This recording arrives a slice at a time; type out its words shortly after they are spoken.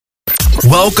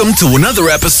Welcome to another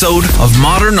episode of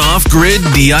Modern Off-Grid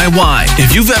DIY.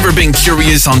 If you've ever been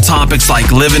curious on topics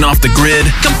like living off the grid,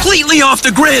 completely off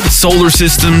the grid, solar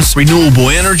systems, renewable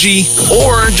energy,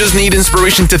 or just need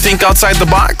inspiration to think outside the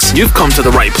box, you've come to the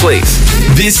right place.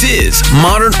 This is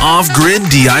Modern Off-Grid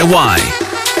DIY.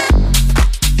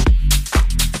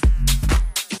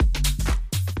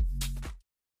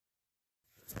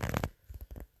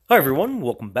 Hi everyone,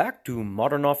 welcome back to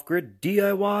Modern Off-Grid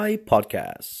DIY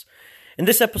Podcasts. In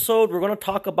this episode, we're going to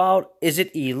talk about, is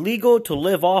it illegal to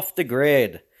live off the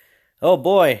grid? Oh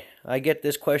boy, I get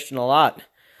this question a lot.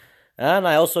 And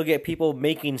I also get people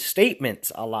making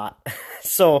statements a lot.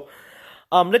 So,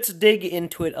 let's dig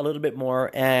into it a little bit more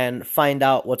and find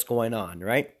out what's going on,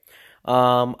 right?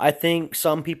 I think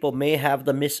some people may have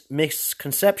the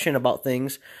misconception about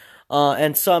things,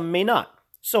 and some may not.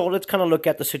 So, let's kind of look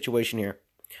at the situation here.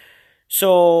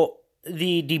 So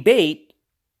the debate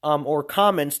or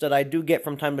comments that I do get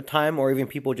from time to time, or even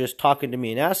people just talking to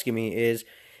me and asking me is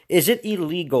it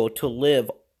illegal to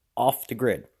live off the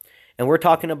grid? And we're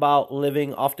talking about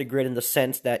living off the grid in the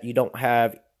sense that you don't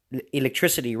have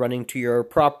electricity running to your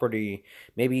property.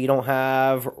 Maybe you don't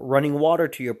have running water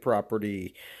to your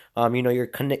property.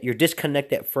 You're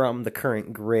disconnected from the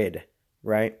current grid,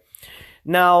 right?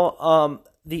 Now,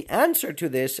 the answer to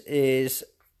this is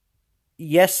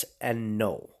yes and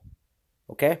no.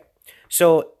 Okay?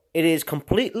 So it is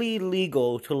completely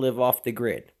legal to live off the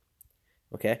grid.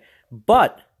 Okay?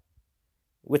 But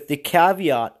with the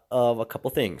caveat of a couple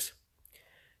things.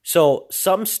 So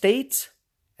some states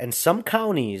and some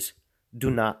counties do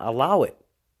not allow it.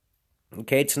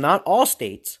 Okay? It's not all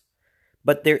states,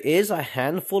 but there is a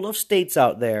handful of states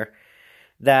out there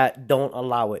that don't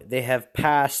allow it. They have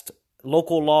passed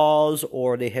local laws,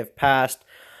 or they have passed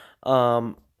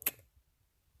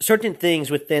certain things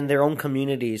within their own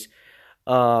communities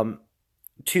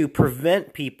to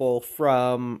prevent people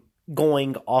from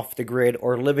going off the grid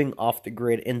or living off the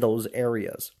grid in those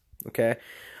areas, okay?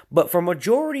 But for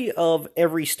majority of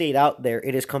every state out there,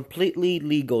 it is completely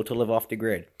legal to live off the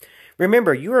grid.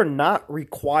 Remember, you are not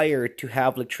required to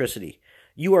have electricity.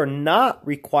 You are not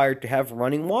required to have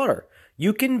running water.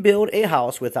 You can build a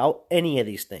house without any of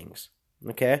these things,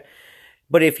 okay?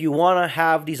 But if you want to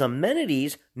have these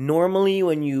amenities, normally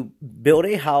when you build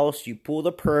a house, you pull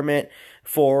the permit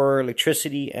for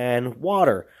electricity and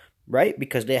water, right?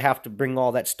 Because they have to bring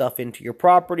all that stuff into your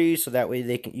property, so that way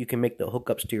you can make the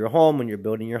hookups to your home when you're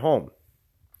building your home.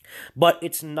 But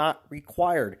it's not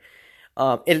required,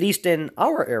 at least in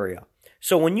our area.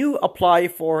 So when you apply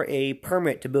for a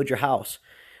permit to build your house,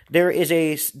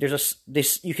 you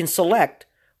can select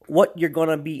what you're going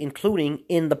to be including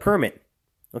in the permit,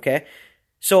 okay?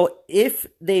 So if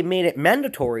they made it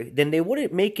mandatory, then they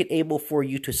wouldn't make it able for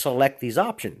you to select these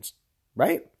options,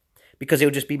 right? Because it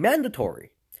would just be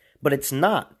mandatory. But it's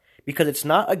not, because it's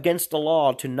not against the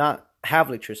law to not have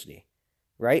electricity,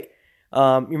 right?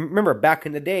 You remember back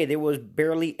in the day, there was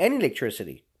barely any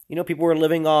electricity. People were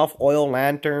living off oil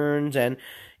lanterns and,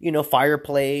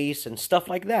 fireplace and stuff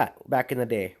like that back in the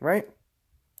day, right?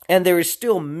 And there is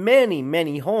still many,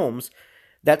 many homes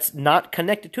that's not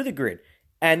connected to the grid,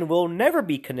 and will never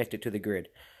be connected to the grid,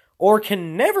 or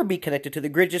can never be connected to the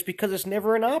grid just because it's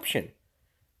never an option,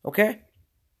 okay?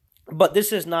 But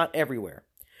this is not everywhere.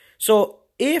 So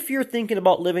if you're thinking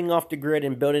about living off the grid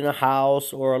and building a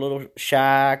house or a little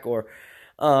shack, or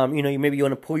maybe you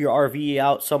want to pull your RV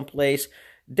out someplace,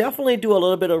 definitely do a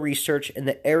little bit of research in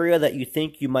the area that you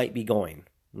think you might be going,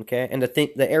 okay? And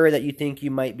the area that you think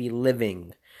you might be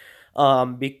living.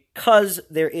 Because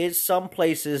there is some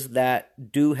places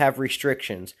that do have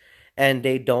restrictions and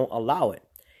they don't allow it.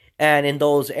 And in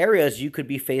those areas, you could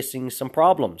be facing some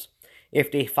problems.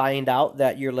 If they find out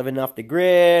that you're living off the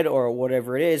grid or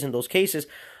whatever it is in those cases,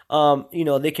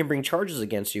 they can bring charges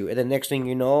against you. And the next thing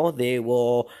you know, they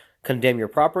will condemn your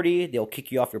property. They'll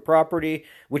kick you off your property,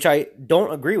 which I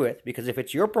don't agree with, because if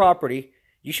it's your property,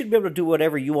 you should be able to do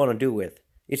whatever you want to do with.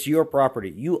 It's your property.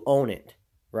 You own it.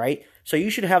 Right? So you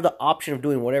should have the option of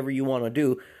doing whatever you want to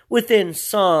do within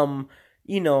some,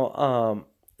 legal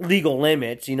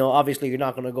limits. Obviously you're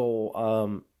not going to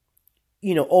go,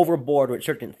 overboard with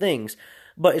certain things.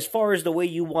 But as far as the way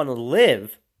you want to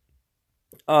live,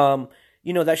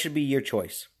 that should be your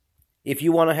choice. If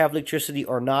you want to have electricity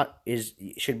or not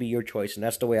should be your choice. And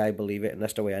that's the way I believe it. And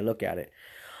that's the way I look at it.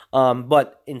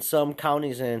 But in some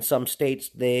counties and in some states,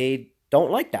 they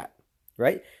don't like that,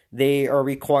 right? They are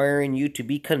requiring you to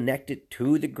be connected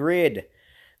to the grid.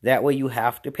 That way you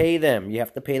have to pay them. You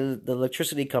have to pay the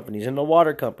electricity companies and the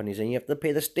water companies, and you have to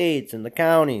pay the states and the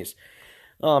counties.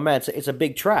 Oh man, it's a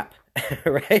big trap,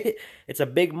 right? It's a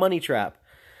big money trap.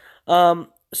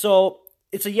 So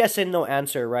it's a yes and no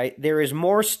answer, right? There is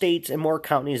more states and more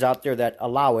counties out there that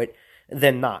allow it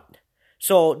than not.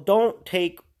 So don't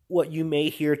take what you may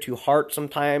hear to heart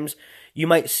sometimes. You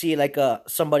might see like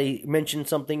somebody mention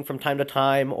something from time to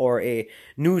time, or a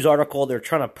news article they're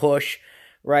trying to push,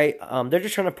 right? They're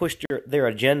just trying to push their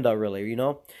agenda, really, you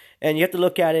know? And you have to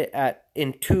look at it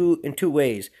in two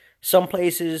ways. Some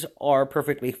places are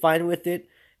perfectly fine with it,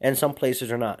 and some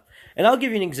places are not. And I'll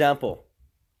give you an example.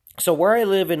 So where I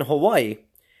live in Hawaii,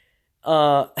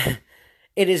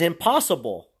 it is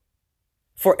impossible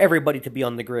for everybody to be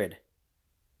on the grid,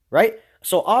 right?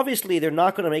 So obviously they're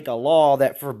not going to make a law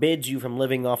that forbids you from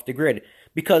living off the grid,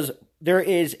 because there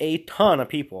is a ton of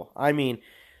people. I mean,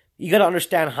 you got to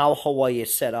understand how Hawaii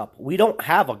is set up. We don't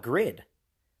have a grid.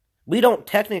 We don't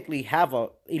technically have a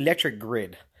electric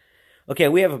grid. Okay,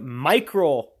 we have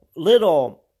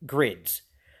little grids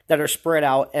that are spread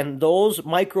out, and those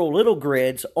little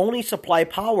grids only supply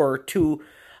power to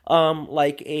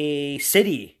like a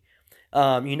city.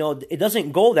 It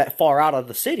doesn't go that far out of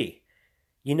the city.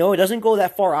 It doesn't go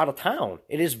that far out of town.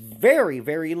 It is very,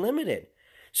 very limited.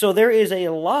 So there is a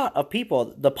lot of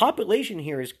people. The population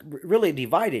here is really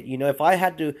divided. If I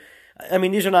had to,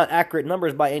 these are not accurate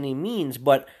numbers by any means,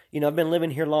 but, I've been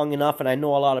living here long enough, and I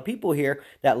know a lot of people here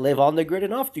that live on the grid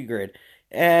and off the grid.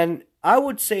 And I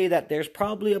would say that there's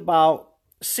probably about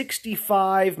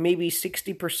 65, maybe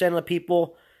 60% of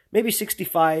people, maybe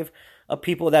 65 of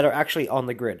people that are actually on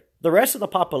the grid. The rest of the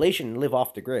population live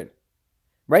off the grid,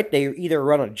 right? They either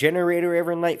run a generator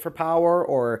every night for power,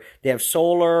 or they have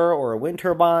solar or wind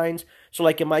turbines. So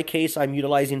like in my case, I'm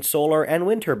utilizing solar and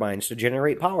wind turbines to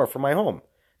generate power for my home.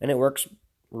 And it works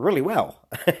really well,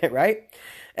 right?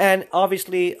 And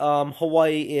obviously,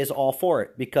 Hawaii is all for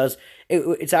it, because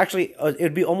it's actually, it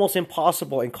would be almost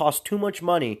impossible and cost too much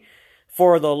money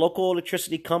for the local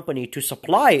electricity company to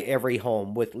supply every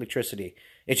home with electricity.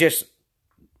 It's just,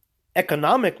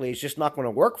 economically, it's just not going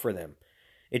to work for them.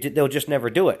 They'll just never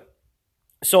do it.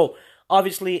 So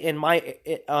obviously, in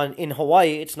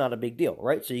Hawaii, it's not a big deal,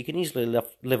 right? So you can easily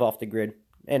live off the grid,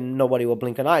 and nobody will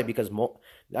blink an eye, because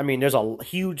there's a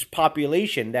huge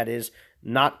population that is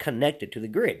not connected to the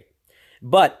grid.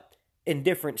 But in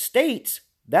different states,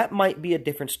 that might be a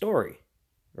different story,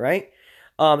 right?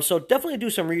 So definitely do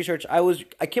some research.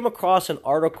 I came across an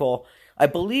article, I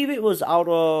believe it was out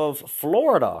of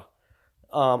Florida,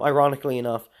 ironically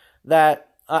enough, that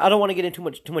I don't want to get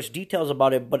into too much details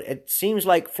about it, but it seems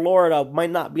like Florida might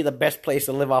not be the best place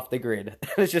to live off the grid.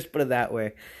 Let's just put it that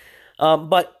way.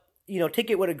 But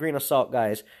take it with a grain of salt,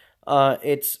 guys.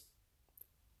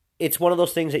 It's one of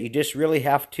those things that you just really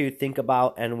have to think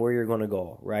about and where you're going to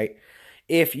go, right?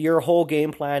 If your whole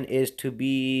game plan is to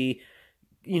be,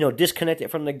 disconnected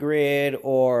from the grid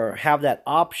or have that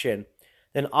option,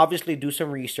 then obviously do some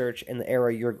research in the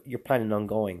area you're planning on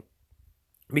going.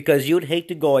 Because you'd hate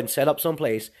to go and set up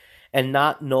someplace and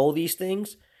not know these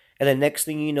things, and the next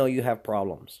thing you know, you have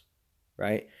problems,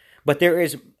 right? But there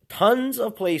is tons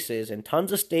of places and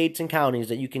tons of states and counties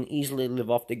that you can easily live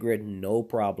off the grid, no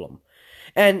problem.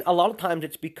 And a lot of times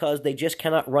it's because they just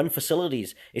cannot run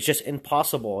facilities. It's just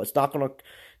impossible. It's going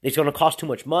to cost too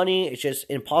much money. It's just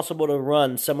impossible to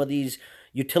run some of these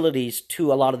utilities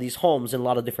to a lot of these homes in a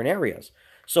lot of different areas.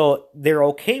 So they're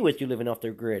okay with you living off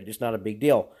their grid. It's not a big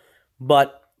deal.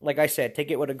 But like I said,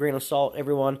 take it with a grain of salt,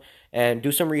 everyone, and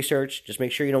do some research. Just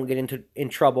make sure you don't get in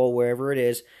trouble wherever it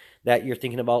is that you're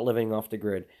thinking about living off the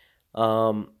grid.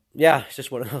 It's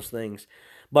just one of those things.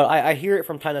 But I hear it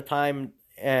from time to time,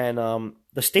 and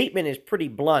the statement is pretty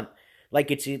blunt. Like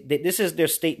this is their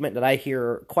statement that I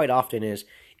hear quite often is,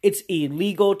 it's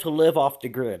illegal to live off the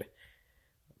grid.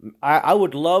 I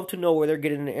would love to know where they're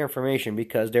getting the information,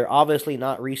 because they're obviously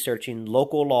not researching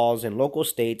local laws in local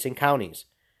states and counties.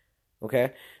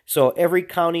 Okay, so every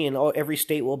county and every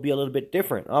state will be a little bit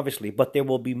different, obviously, but there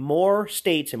will be more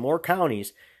states and more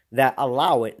counties that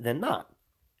allow it than not,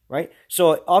 right?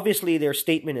 So obviously their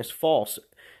statement is false.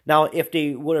 Now, if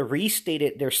they would have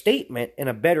restated their statement in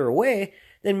a better way,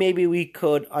 then maybe we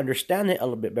could understand it a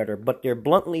little bit better. But they're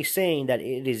bluntly saying that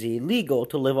it is illegal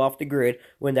to live off the grid,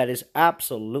 when that is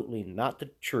absolutely not the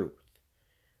truth.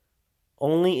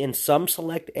 Only in some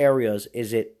select areas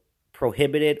is it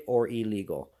prohibited or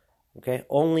illegal. Okay,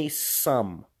 only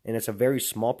some, and it's a very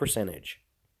small percentage.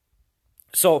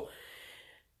 So,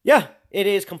 yeah, it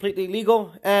is completely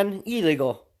legal and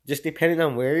illegal, just depending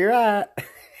on where you're at.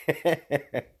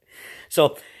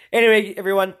 So, anyway,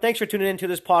 everyone, thanks for tuning into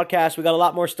this podcast. We got a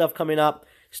lot more stuff coming up.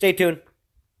 Stay tuned.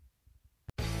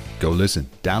 Go listen,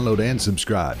 download, and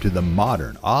subscribe to the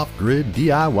Modern Off-Grid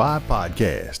DIY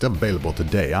Podcast, available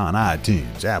today on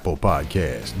iTunes, Apple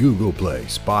Podcasts, Google Play,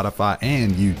 Spotify,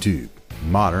 and YouTube.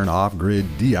 Modern Off-Grid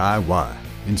DIY,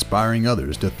 inspiring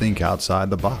others to think outside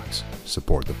the box.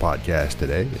 Support the podcast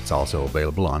today. It's also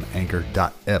available on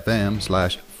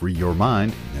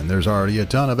anchor.fm/freeyourmind, and there's already a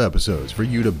ton of episodes for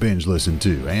you to binge listen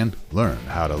to and learn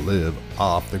how to live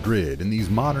off the grid in these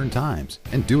modern times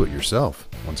and do it yourself.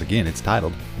 Once again, it's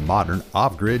titled Modern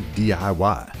Off-Grid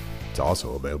DIY. It's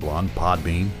also available on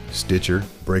Podbean, Stitcher,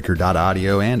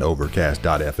 Breaker.audio, and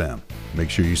Overcast.fm. Make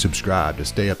sure you subscribe to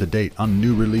stay up to date on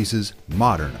new releases.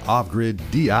 Modern Off-Grid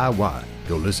DIY.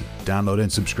 Go listen, download, and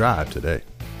subscribe today.